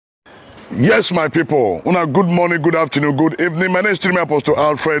Yes, my people. Una good morning, good afternoon, good evening. My name is Streamer Apostle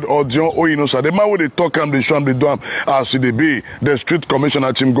Alfred Odion Oyinosa. The man with the talk and the show and the do as CDB, the street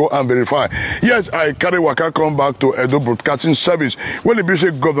commissioner team go and verify. Yes, I carry waka come back to Edo Broadcasting Service. When the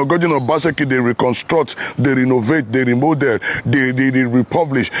bishop Governor Godwin Obaseki, they reconstruct, they renovate, they remodel, they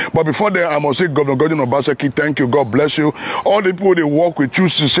republish. But before that, I must say, Governor Godwin Obaseki, thank you, God bless you. All the people they work with you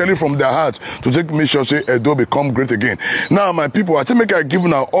sincerely from their hearts to take me sure say Edo become great again. Now, my people, I think I give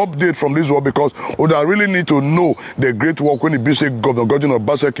an update from this work because I really need to know the great work when the bishop Governor Godwin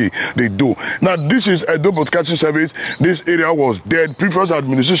Obaseki they do. Now, this is Edo Broadcasting Service. This area was dead. Previous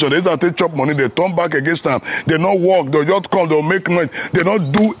administration, they take chop money, they turn back against them. They not work, they just come, they'll make noise. They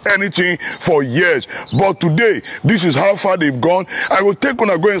don't do anything for years. But today, this is how far they've gone. I will take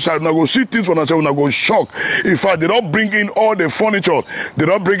when I go inside, and I will see things when I say when I go shock. In fact, they don't bring in all the furniture. They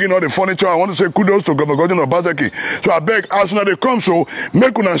don't bring in all the furniture. I want to say kudos to Governor Godwin Obaseki. So I beg, as soon as they come, so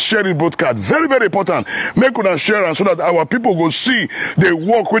make una share this broadcast. Very, very important. Make una share and so that our people go see the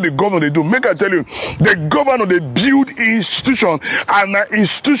work with the governor they do. Make I tell you, the governor they build institution, and that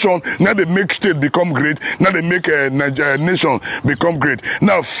institution now they make state become great. Now they make a nation become great.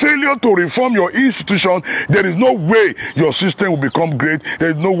 Now failure to reform your institution, there is no way your system will become great.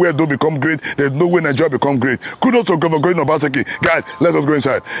 There is no way they'll become great. There is no way Nigeria become great. Kudos to Governor Godwin Obaseki. Guys, let us go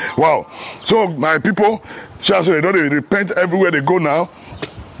inside. Wow. So my people, they don't repent everywhere they go now.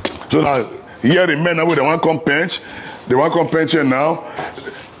 So now here the men now they want to come paint. They want to come paint here now.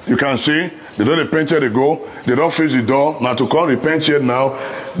 You can see they don't repent here they go. They don't face the door. Now to come repent here now.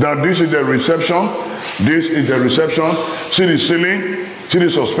 That this is the reception. This is the reception. See the ceiling. See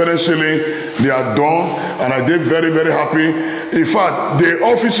the suspended ceiling. They are done, and I did very, very happy. In fact, the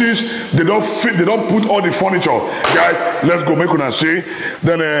offices they don't fit. They don't put all the furniture. Guys, let's go make una see.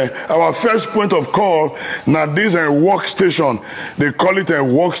 Then our first point of call now this workstation. They call it a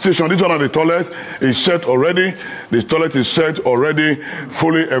workstation. This one of the toilet is set already. The toilet is set already,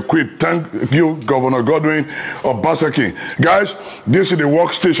 fully equipped. Thank you, Governor Godwin Obaseki. Guys, this is the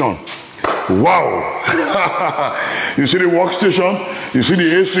workstation. Wow. You see the workstation, you see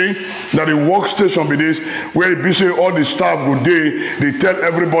the AC. Now the workstation be this where you say all the staff go day, they tell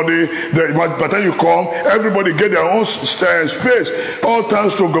everybody that by the time you come, everybody get their own space. All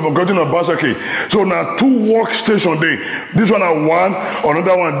thanks to Governor Godwin Obaseki. So now two workstation day. This one are one,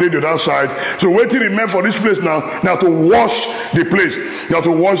 another one day the other side. So wait till remain for this place now to wash the place. You have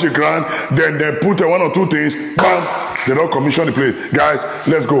to wash the ground, then they put one or two things, bam. They don't commission the place. Guys,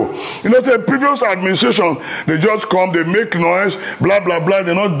 let's go. You know, the previous administration, they just come, they make noise, blah, blah, blah.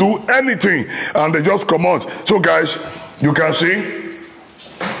 They don't do anything. And they just come out. So, guys, you can see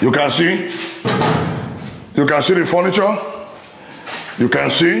the furniture. You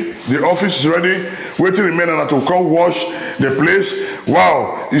can see the office is ready. Waiting remain and to come wash the place.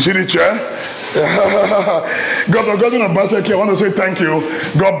 Wow. You see the chair? Governor Godwin Obaseki, I want to say thank you.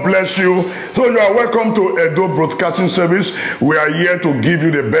 God bless you. So you are welcome to Edo Broadcasting Service. We are here to give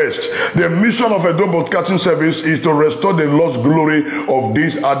you the best. The mission of Edo Broadcasting Service is to restore the lost glory of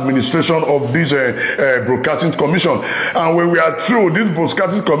this administration, of this Broadcasting Commission. And when we are through, this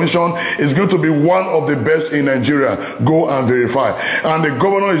Broadcasting Commission is going to be one of the best in Nigeria. Go and verify. And the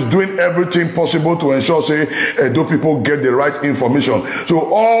governor is doing everything possible to ensure, say, Edo people get the right information. So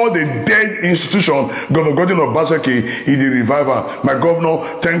all the dead institution, Governor Godwin Obaseki is the reviver. My governor,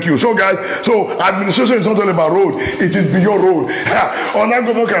 thank you. So guys, so administration is not only about road, it is beyond road. Or now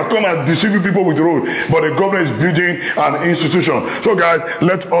governor can come and deceive people with road, but the governor is building an institution. So guys,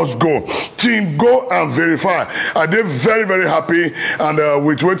 let us go. Team, go and verify. I did very, very happy and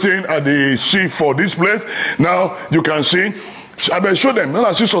with waiting at the sea for this place. Now you can see. I beg show them. Now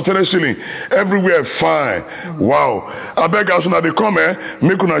I see suspended ceiling everywhere. Fine. Wow. I beg us now they come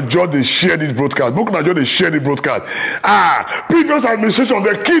make una just they share this broadcast. Make una just they share the broadcast. Previous administration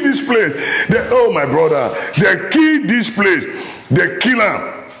they kill this place. They, oh my brother, they kill this place. They kill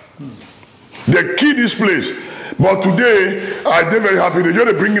them. They kill this place. But today, I did very happy. They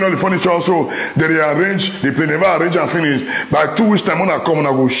just bring in all the furniture also. They rearrange, they never arrange and finish. By 2 weeks time when I come and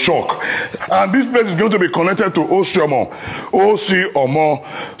I go shock. And this place is going to be connected to OC or more.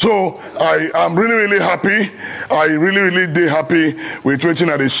 So I am really, really happy. I really, really did happy with waiting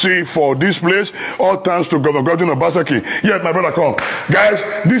at the sea for this place. All thanks to Governor Godwin Obaseki. Yes, my brother, come. Guys,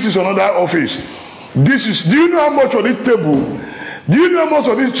 this is another office. This is, do you know how much for this table? Do you know how much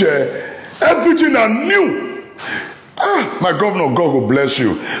for this chair? Everything are new. Ah, my governor, God will bless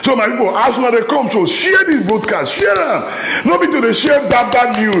you. So my people, as soon as they come, so share this broadcast, share them. Not be to they share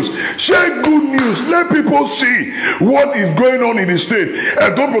bad news, share good news. Let people see what is going on in the state.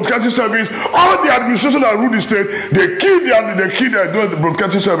 Don't broadcasting service, all the administration that rule the state, they kill the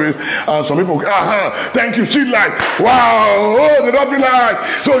broadcasting service. And some people, thank you, see like, wow, oh, they don't be like.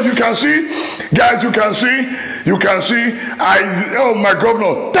 So you can see, guys, you can see, oh my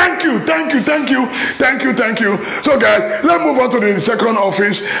governor, thank you. So guys, let's move on to the second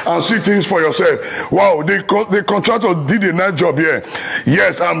office and see things for yourself. Wow, the contractor did a nice job here.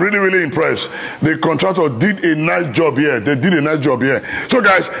 Yes, I'm really impressed. The contractor did a nice job here. They did a nice job here. So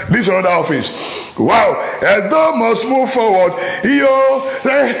guys, this is another office. Wow, Edo must move forward.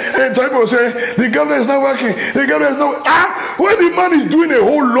 Some people say the government is not working. The government is not. When the man is doing a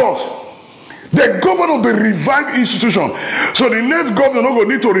whole lot. The governor of the revived institution. So the next governor not going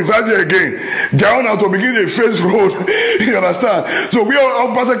to need to revive it again. They are now to begin a phase road. You understand? So we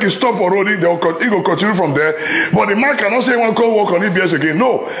all person can stop for road. He will continue from there. But the man cannot say one can work on EBS again.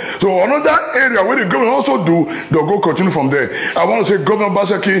 No. So another area where the governor also do, they'll go continue from there. I want to say, Governor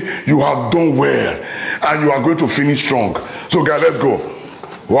Basaki, you have done well. And you are going to finish strong. So guys, let's go.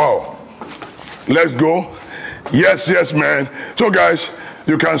 Wow. Let's go. Yes, man. So guys,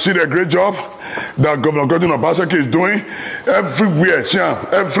 you can see the great job that Governor Godwin Obaseki is doing everywhere.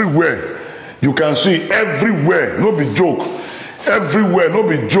 Everywhere. You can see everywhere. No be joke. Everywhere. No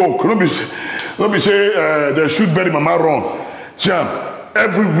be joke. No be say they should bury Mama run.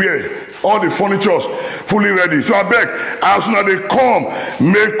 Everywhere. All the furnitures fully ready. So I beg, as soon as they come,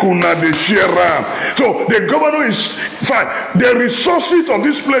 make una they share them. So the governor is fine. The resources of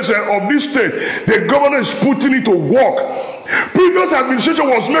this place of this state, the governor is putting it to work. Previous administration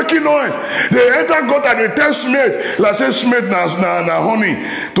was making noise. They enter got and they tell Smith, like say Smith na honey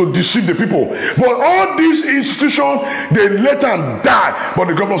to deceive the people. But all these institutions, they let them die. But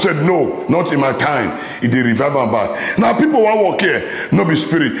the governor said, no, not in my time. It did revive them back. Now people want to work here, no be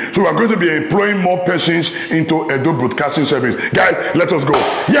spirit. So we are going to be employing more persons into Edo Broadcasting Service. Guys, let us go.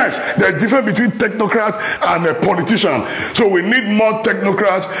 Yes, there's difference between technocrats and a politician. So we need more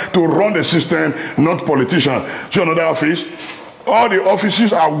technocrats to run the system, not politicians. So another office. All the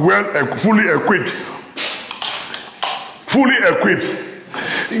offices are fully equipped. Fully equipped.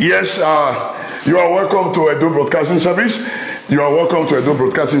 Yes, you are welcome to Edo Broadcasting Service. You are welcome to Edo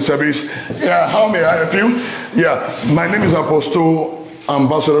Broadcasting Service. Yeah, how may I help you? Yeah, my name is Apostle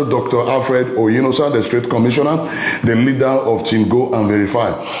Ambassador Dr. Alfred Oyinosa, the State Commissioner, the leader of Team Go and Verify.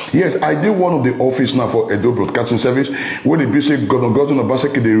 Yes, I did one of the office now for Edo Broadcasting Service. When the basic Governor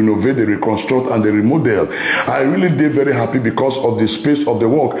Obaseki, they renovate, they reconstruct, and they remodel. I really did very happy because of the space of the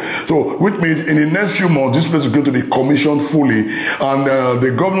work. So, which means in the next few months, this place is going to be commissioned fully, and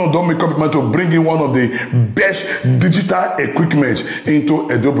the governor don't make commitment to bring in one of the best digital equipment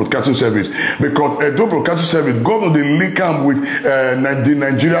into Edo Broadcasting Service. Because Edo Broadcasting Service, governor they link up with the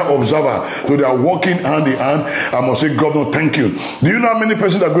Nigeria Observer. So they are working hand in hand. I must say, Governor, thank you. Do you know how many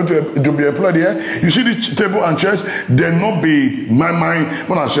persons are going to be employed here? You see the table and chairs? They not be my mind.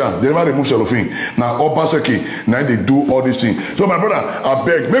 When I say, they never remove cellophane. Now, Obaseki, now they do all these things. So my brother, I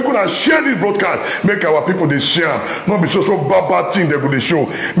beg, make us share this broadcast. Make our people they share. Not be so bad thing they go to show.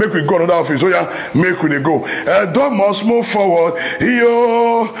 Make we go another office. So yeah, make we they go. Don't must move forward.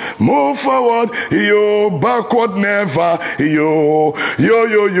 Yo, move forward. Yo, backward never. Yo.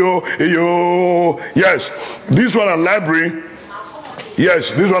 Yes, this one a library.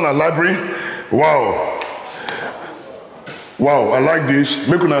 Yes, this one a library. Wow, I like this.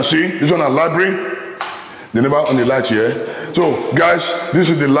 Make una see this one a library. They never on the light here. So guys, this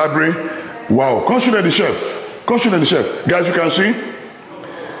is the library. Wow, come show them the shelf. Guys, you can see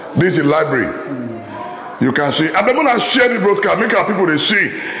this is the library. You can see. I'm gonna share the broadcast. Make our people they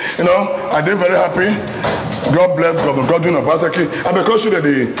see. You know, I did very happy. God bless Governor Godwin Obaseki. And because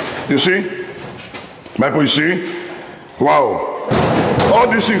you see, Michael, you see, wow, all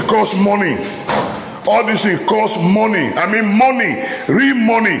these things cost money. All these things cost money. I mean money, real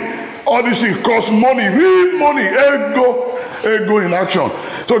money. All these things cost money, real money. Ego in action.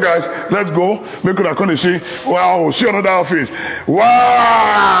 So guys, let's go. Make sure I come and see. Wow, see another office.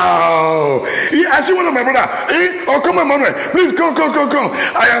 Wow. I see one of my brother. Oh, come on, Manuel. Please come.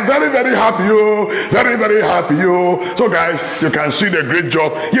 I am very happy, you. Very happy, you. So guys, you can see the great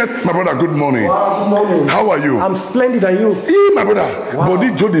job. Yes, my brother, good morning. Wow, good morning. How are you? I'm splendid, and you? My brother. Wow. But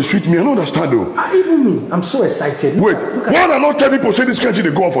this job they sweet me. I don't understand though. Even me. I'm so excited. Wait, why are not tell people say this country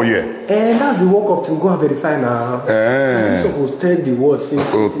they go on for here? And that's the work of to go and verify now. I'm supposed to tell the word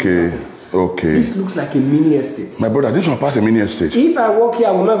since. Okay. Okay. This looks like a mini estate. My brother, this one pass a mini estate. If I walk here,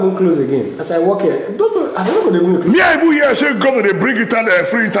 I will not even close again. As I walk here, I don't know even close. Me, I even hear say government they bring internet,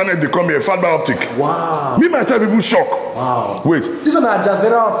 free internet, they come here, fiber optic. Wow. Me myself even shock. Wow. Wait. This one is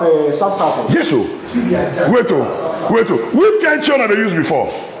Jazera of South. Yes, so. Wait, which kind of channel they used before?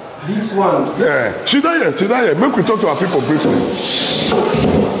 This one. Yeah. Sit down here. Make we talk to our people briefly.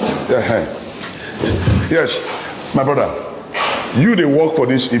 Yes, my brother. You they work for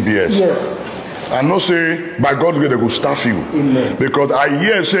this EBS. Yes. I know say by God they go staff you. Amen. Because I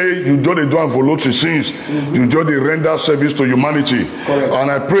hear say you just do voluntary things. You just render service to humanity. Correct.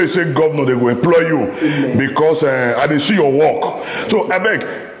 And I pray say governor they will employ you. Amen. Because I didn't see your work. So I beg,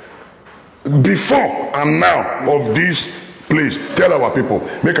 before and now of this place, tell our people,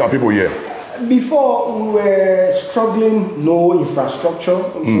 make our people hear. Before we were struggling, no infrastructure.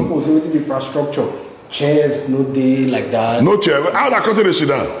 Infrastructure. Chairs, no day like that. No chair. How that country they sit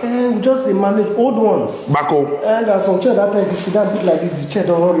down? And just they manage old ones. Back home. And there's some chair that time if you sit down a bit like this, the chair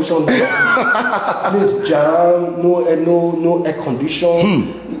don't reach on the place jam, no air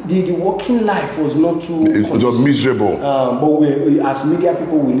condition. The working life was not too. It was miserable. But we, as media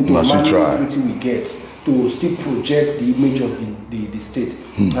people, we need to manage everything we get to still project the image of the state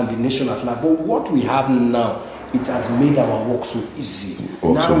and the nation at large. But what we have now, it has made our work so easy.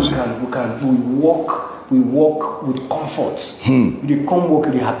 Now we walk with comfort. You come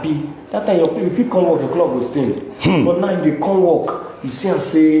work, you happy. That time if you come work, the club will stay. But now if you come work, you see and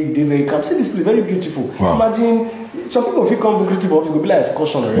say you very calm. See this place, very beautiful. Wow. Imagine some people if you come for creative office, will be like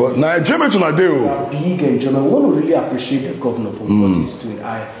excursion already. But now enjoyment on a day. Big enjoyment. We want to really appreciate the governor for what he's doing.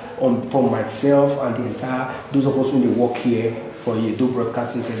 For myself and the entire those of us who work here for Yedo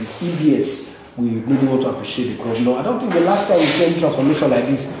Broadcasting Service, EBS. We really want to appreciate the governor. I don't think the last time we saw any transformation like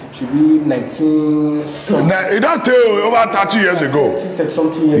this should be 19. It don't tell you over 30 years ago. 30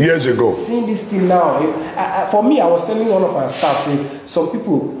 something years ago. Seeing this thing now, for me, I was telling one of our staff, say some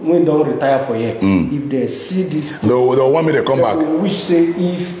people when don't retire for here, if they see this, they'll want me to come back. Which say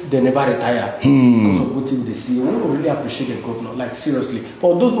if they never retire because of what they see, we don't really appreciate the governor. Like seriously,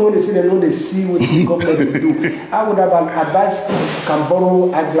 for those when they say they know they see what the government will do, I would have advised can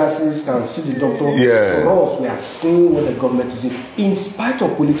borrow eyeglasses, can see the doctor. Yeah. For us, we are seeing what the government is doing. In spite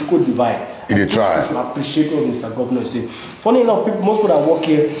of political divide, they try. We appreciate what Mr. Governor is doing. Funny enough, most people that work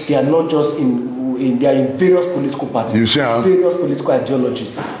here, they are not just they are in various political parties, various political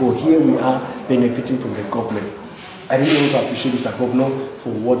ideologies. But here we are benefiting from the government. I really want to appreciate Mr. Governor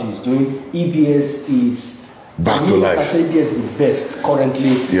for what he's doing. EBS is back to life. I say EBS is the best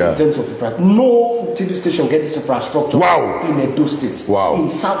currently in terms of infrastructure. No TV station gets this infrastructure in Edo State. Wow. In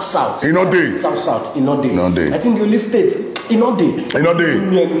South. In all day. South. In all day. In all day. I think the only state. In all day. In all day.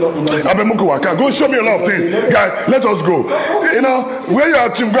 Go show me a lot of things. Guys, let us go. You know, where your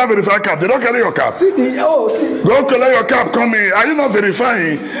team go verify cap, they don't carry your cap. See. Go collect your cap, come in. Are you not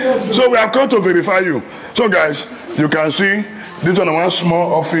verifying? Yes, so we have come to verify you. So guys, you can see this one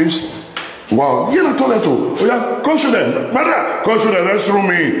small office. Wow. You're not toilet. Oh yeah, come show them. Brother, come show the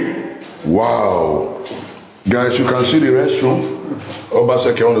restroom. Wow. Guys, you can see the restroom.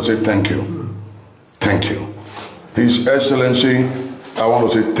 Obaseki, I want to say thank you. Thank you. His Excellency, I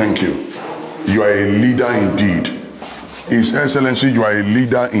want to say thank you. You are a leader indeed. His Excellency, you are a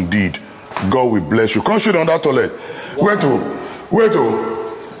leader indeed. God will bless you. Come shoot on that toilet. Wait to.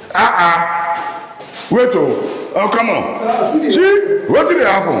 Wait, oh, come on. See, what did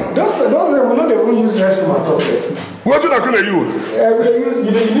happen? Those will not even use restroom at all. What did I call you?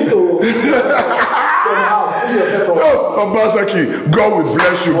 You need to Obaseki, God will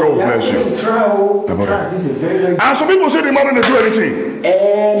bless you. God will bless you. Try. This is very and some people say the man doesn't do anything.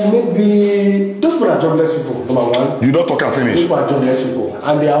 And maybe those people are jobless people. Number one. You don't talk and finish. Those people are jobless people,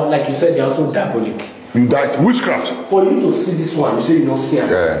 and they are, like you said, they are also diabolic. You die witchcraft. For you to see this one, you say you don't see it.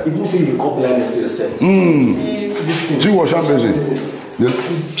 Yeah. It means you call blindness to yourself. See this thing. She was busy.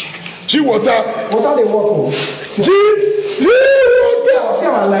 She water. Water they walk home. See water. See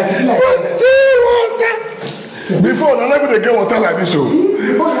our life. Before, now let me get water like this. So.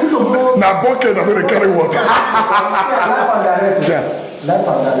 Before you need to go. Now bucket, I'm going to carry water. Life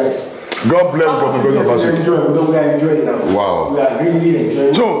and direct. God bless God because of us. We are enjoying now. Wow. We are really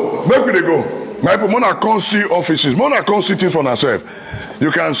enjoying. So, where could they go? My people, Mona can't see offices. Mona can't see things for herself.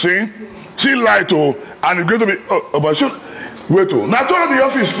 You can see light, and it's going to be. But should wait. Now, the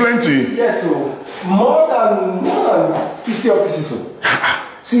office plenty. Yes, so more than 50 offices.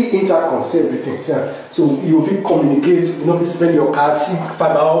 See intercom, see everything. So you will communicate. You know, if you spend your card, see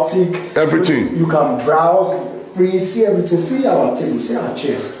fiber optic. Everything. You can browse, free, see everything. See our table, see our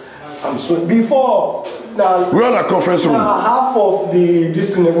chairs. I'm so before now. We're on a conference room. Now half of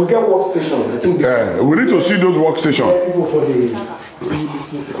this thing we get workstation. I think we need to see those workstations. People for the.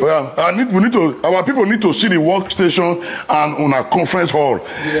 Well, our people need to see the workstation and on a conference hall.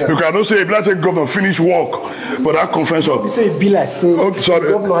 Yeah. You cannot say, let's say governor finish work for that conference hall. You say it be like saying, okay, sorry.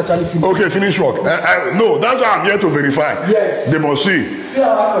 Governor actually finish. Okay, finish work. No, that's what I'm here to verify. Yes. They must see. See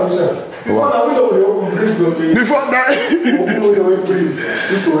our commission. Before that, we don't open breeze.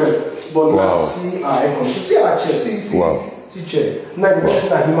 Before that. But now see our air condition. See our chair. See chair. Now the person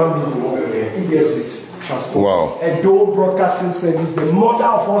that human beings will work there. EBS is transport. Wow. Edo Broadcasting Service, the mother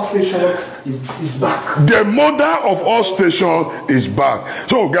of all station is back. The mother of all station is back.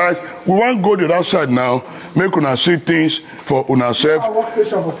 So guys, we want to go to that side now. Make una see things for una self.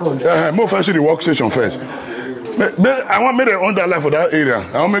 Workstation for front. More first see the workstation first. I want to make them on that light for that area.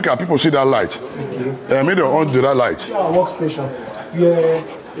 I want to make our people see that light. Okay. Make them on to that light. See our workstation. Yeah,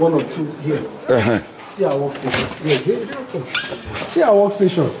 one or two here. See our workstation. Yeah. See our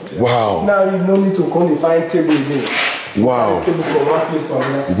workstation. Wow. Now you don't need to come and find table again. Wow. Table from one place to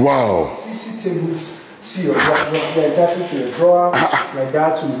another. Wow. See tables. See your drawer. You're entitled to your drawer. Like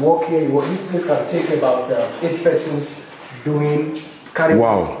that, you walk here. This place can take about 8 persons doing. Carry the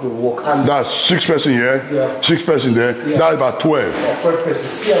work. And that's 6 person here. Yeah. 6 person there. Yeah. That's about 12. Yeah, 12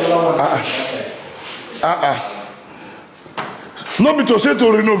 persons. See another one. Not be to say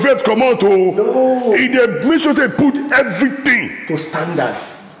to renovate, come on to. No. In the mission they put everything to standard.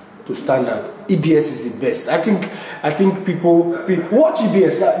 EBS is the best. I think people watch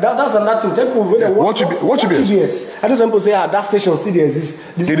EBS. That's another thing. Tell people when they watch EBS. I know some people say, that station still exists.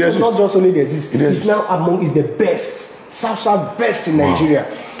 This is not just only exists. It's now is the best. South best in Nigeria.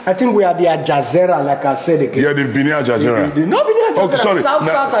 I think we are the Ajazera, like I've said again. Yeah, the Bini Ajazera. No, Bini Ajazera. Okay, sorry.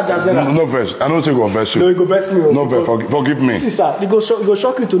 South Ajazera. No verse. I don't think we'll verse you. No, you go verse me. No verse. Forgive me. See, sir, it go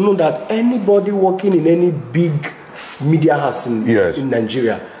shock you to know that anybody working in any big media house in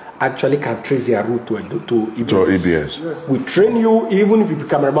Nigeria actually can trace their route to EBS. Yes. We train you, even if you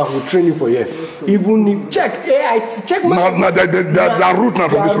become a cameraman, we train you for here. Even if check the route now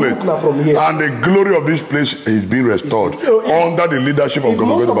from this place. From here. And the glory of this place is being restored under the leadership of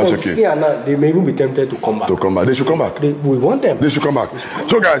Governor Baseke. They may even be tempted to come back. They should come back. We want them. They should come back.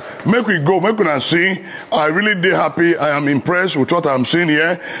 So guys, make we go. Make we see. I really did happy. I am impressed with what I'm seeing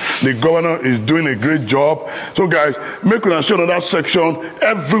here. The governor is doing a great job. So guys, make we see another section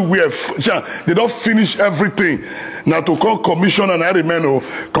everywhere. They don't finish everything. Now to call commission and I remember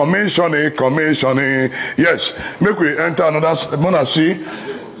commissioning. Yes, make we enter another. Wanna see?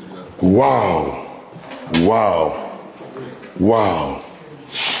 Wow.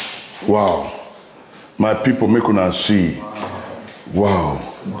 My people, make una see. Wow.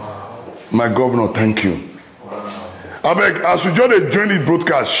 My governor, thank you. I beg, as you just join this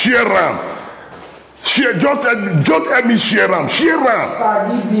broadcast, share them. Share, just help me share them. Share them.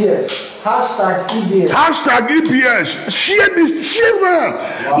 Hashtag EBS. Hashtag EBS. Share this. Share them.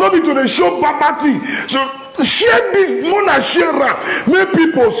 Wow. Not be to the show party. So share this. Mona share them. Make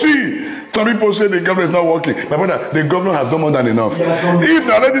people see. Some people say the government is not working. My brother, the governor has done more than enough. If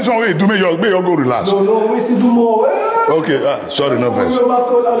now let this one way do me, you go relax. No, we still do more. Okay, sorry, no verse.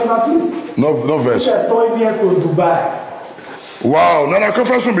 No verse. To Dubai. Wow, now the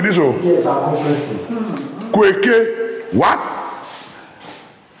conference room be this one. Yes, our conference room. Kweke, what?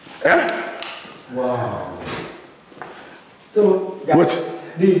 Wow. So, guys,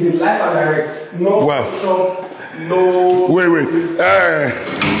 this is live and direct. No shop, no. Wait.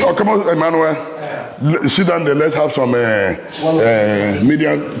 Oh, come on, Emmanuel. Sit down there. Let's have some media.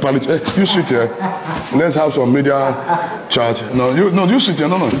 You sit here. Let's have some media chat. No, you sit here.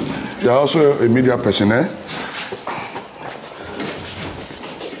 No. You're also a media person, eh?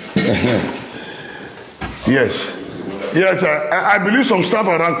 Yes, I believe some staff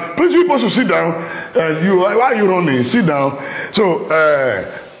around. Please, you're supposed to sit down. Why are you running? Sit down. So,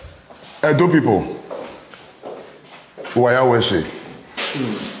 Edo people, why are we say?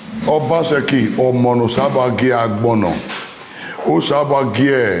 Obaseki omono sabagi agbono. O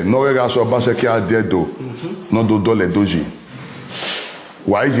sabagi no rega so Obaseki adedo. No do dole doji.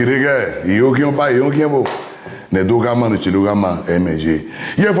 Why jirege? Yogi bo. Yeah,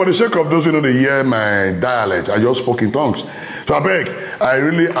 for the sake of those who know they hear my dialect, I just spoke in tongues. So I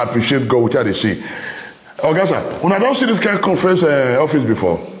really appreciate God which I see. Okay, sir. When I don't see this kind of conference office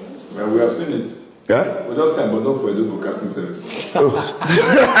before. Well, we have seen it. Yeah? We just sent, but not for the broadcasting service.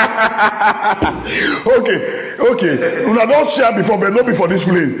 Okay. When I don't share before, but not before this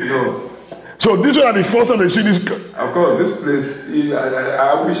place. No. So this one are the first time they see this. Of course, this place.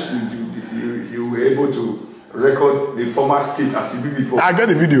 I wish you were able to record the former state as it be before. I get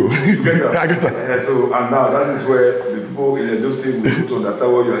the video. You get that? I get that. So, and now that is where the people in Edo State will need to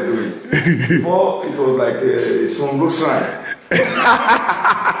understand what you are doing. Before, it was like a Songo shrine.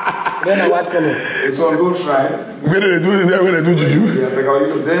 Then what color? A Songo shrine. Where they do juju? Yeah,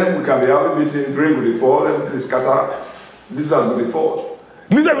 because then we can be having meeting, drink with the fall, everything is scattered. Lizard with the fall.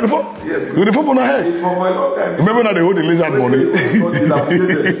 Lizard with the fall? Yes. With the fall on her head? It's for a long time. Remember now they hold the lizard money.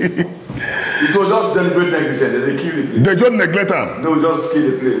 It was just deliberate negligence. They killed the place. They just neglect them. They would just kill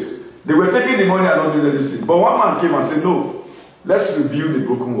the place. They were taking the money and not doing anything. But one man came and said, no, let's rebuild the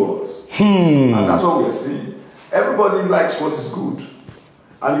broken walls. And that's what we are seeing. Everybody likes what is good.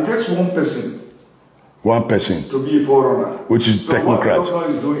 And it takes one person to be a forerunner. Which is so Technocrat. What the governor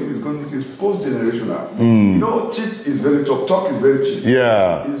is doing is post-generational. You know, cheap is very tough. Talk is very cheap.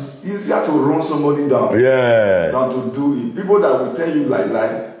 Yeah. It's easier to run somebody down than to do it. People that will tell you like,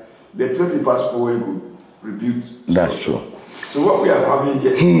 they play the passport where you rebuild. That's true. So what we are having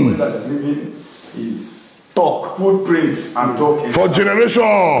here is that is living is talk, footprints and talk. For generation.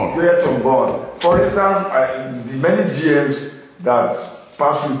 Yet unborn. For instance, the many GMs that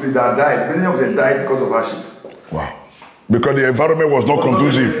passed through the that died, many of them died because of hardship. Wow. Because the environment was not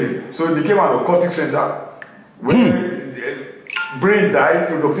conducive. So it became an aquatic center. When brain died,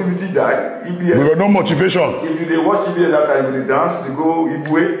 productivity died. EBS, we got no motivation. If you watch EBS that time, they dance, they go if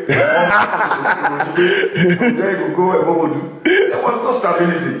way. Then you go Ebobodu. There was no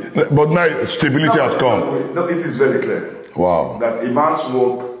stability. But now stability has come. No, it is very clear. Wow. That a man's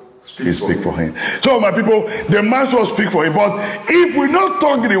work speaks for him. So my people, the man's work speak for him. But if we not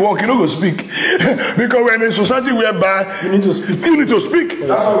talk the work, you don't go speak. Because we're in a society whereby you need to speak. You need to speak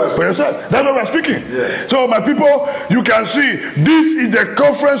for yourself. That's why we're speaking. Yeah. So my people, you can see this is the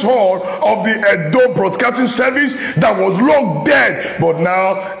conference hall of the Edo Broadcasting Service that was long dead, but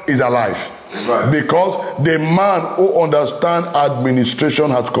now is alive. Right. Because the man who understands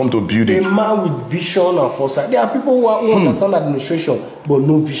administration has come to build it. A man with vision and foresight. There are people who understand administration, but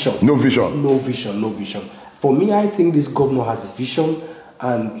no vision. No vision. No vision, no vision. For me, I think this governor has a vision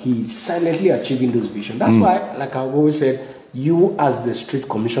and he's silently achieving those visions. That's why, like I've always said, you as the street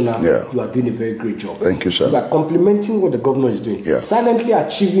commissioner, you are doing a very great job. Thank you, sir. You are complimenting what the governor is doing. Yeah. Silently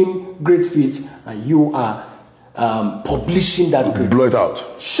achieving great feats, and you are publishing that. Blow it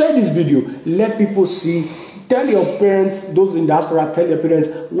out. Share this video. Let people see. Tell your parents, those in diaspora, tell your parents,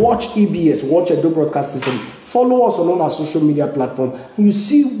 watch EBS, watch Edo Broadcasting Service. Follow us on all our social media platforms. You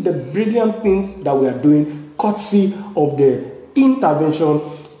see the brilliant things that we are doing, courtesy of the intervention,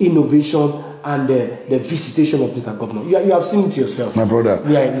 innovation, and the visitation of Mr. Governor. You have seen it yourself. My brother.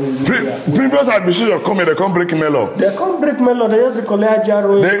 Previous administration come, they come break mellow. They come break mellow. They just collect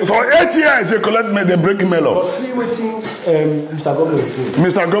jaro. For 8 years they collect they break mellow. But see what Mr. Governor is doing.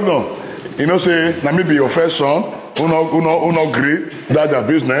 Mr. Governor, you know say, na me be your first son. Uno agree, that's their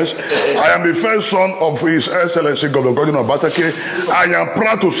business. I am the first son of His Excellency Governor Godwin Obaseki. I am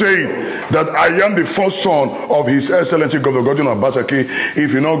proud to say that I am the first son of His Excellency Governor Godwin Obaseki.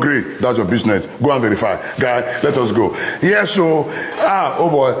 If you don't agree, that's your business. Go and verify. Guy, let us go. Yes, so, oh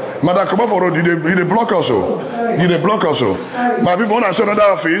boy. Madam, come on for road. You the block also. You the block also. My people want to send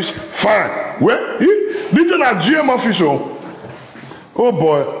another office. Fine. Where? Did you not GM office? Oh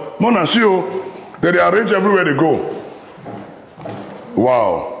boy. Mona, see you. They arrange everywhere they go.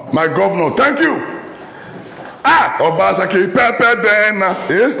 Wow. My governor, thank you. Obaseki, Pepe den.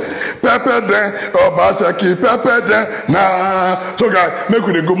 Pepe den. Obaseki, Pepe den. Nah. So guys, make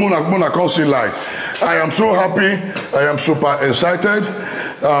we go Mona come see light. I am so happy. I am super excited.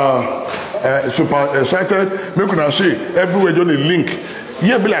 Super excited. Make we see everywhere just the link.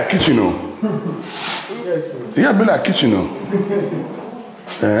 Here be like kitchen, no? Yes, here be like kitchen, no?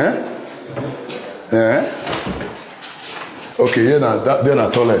 Okay, here now, then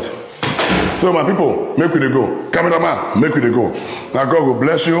a toilet. So my people, make we go. Cameraman, make we go. Now God will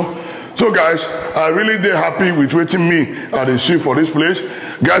bless you. So guys, I really did happy with waiting me at the see for this place.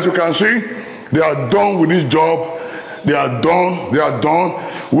 Guys, you can see they are done with this job. They are done. They are done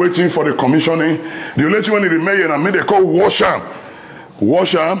waiting for the commissioning. The only thing when they remain, I made they call wash them.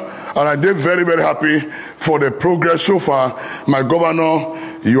 Wash them. And I did very, very happy for the progress so far. My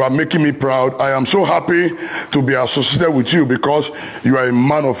governor, you are making me proud. I am so happy to be associated with you because you are a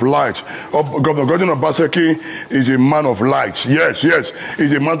man of light. Governor Godwin Obaseki is a man of light. Yes,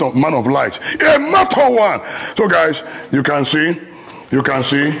 he's a man of light. A matter one. So guys, you can see.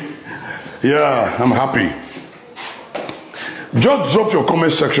 Yeah, I'm happy. Just drop your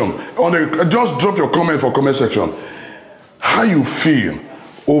comment section. Just drop your comment for comment section. How you feel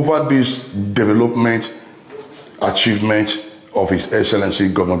over this development, achievement of His Excellency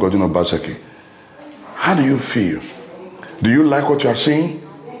Governor Godwin Obaseki? How do you feel? Do you like what you are seeing?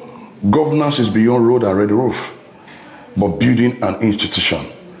 Governance is beyond road and red roof, but building an institution.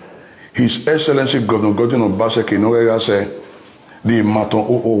 His Excellency Governor Godwin Obaseki Nogega said, the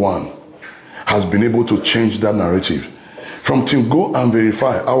Maton 001 has been able to change that narrative. From Team Go and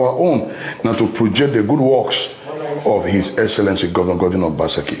Verify, our own, now to project the good works of His Excellency Governor Godwin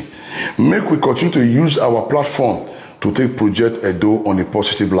Obaseki. Make we continue to use our platform to take Project Edo on a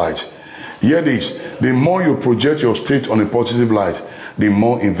positive light. Hear this, the more you project your state on a positive light, the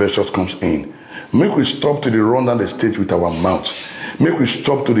more investors comes in. Make we stop to run down the state with our mouths. Make we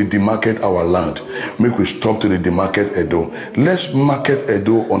stop to demarket our land. Make we stop to demarket Edo. Let's market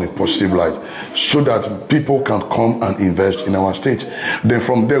Edo on a positive light so that people can come and invest in our state. Then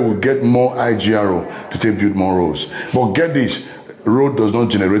from there we'll get more IGRO to take build more roads. But get this, road does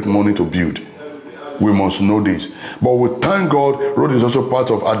not generate money to build. We must know this. But we thank God, road is also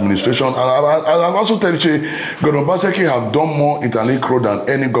part of administration. And I've also tell you, Governor Obaseki have done more interlink road than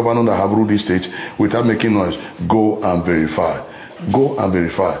any governor that have ruled this state without making noise. Go and verify. Go and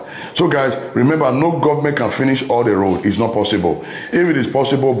verify. So guys, remember, no government can finish all the road. It's not possible. If it is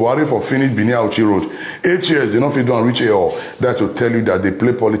possible, Buhari for finish Benin Auchi Road. 8 years, they don't fit and reach here all. That will tell you that they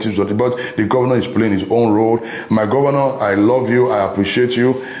play politics, but the governor is playing his own role. My governor, I love you. I appreciate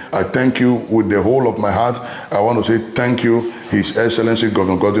you. I thank you with the whole of my heart. I want to say thank you, His Excellency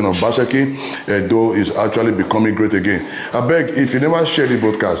Governor Godwin Obaseki. Edo is actually becoming great again. I beg, if you never share the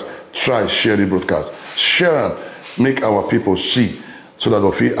broadcast, try share the broadcast. Share and make our people see so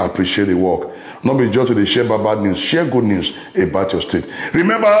that we appreciate the work. Not be just to share bad news, share good news about your state.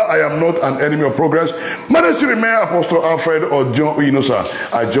 Remember, I am not an enemy of progress. Majesty remain Apostle Alfred or John Uyinosa.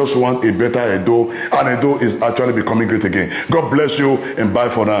 I just want a better Edo, and Edo is actually becoming great again. God bless you, and bye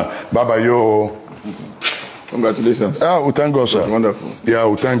for now. Bye-bye, yo. Congratulations. Yeah, we thank God, sir. That's wonderful. Yeah,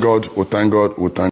 we thank God, we thank God, we thank God.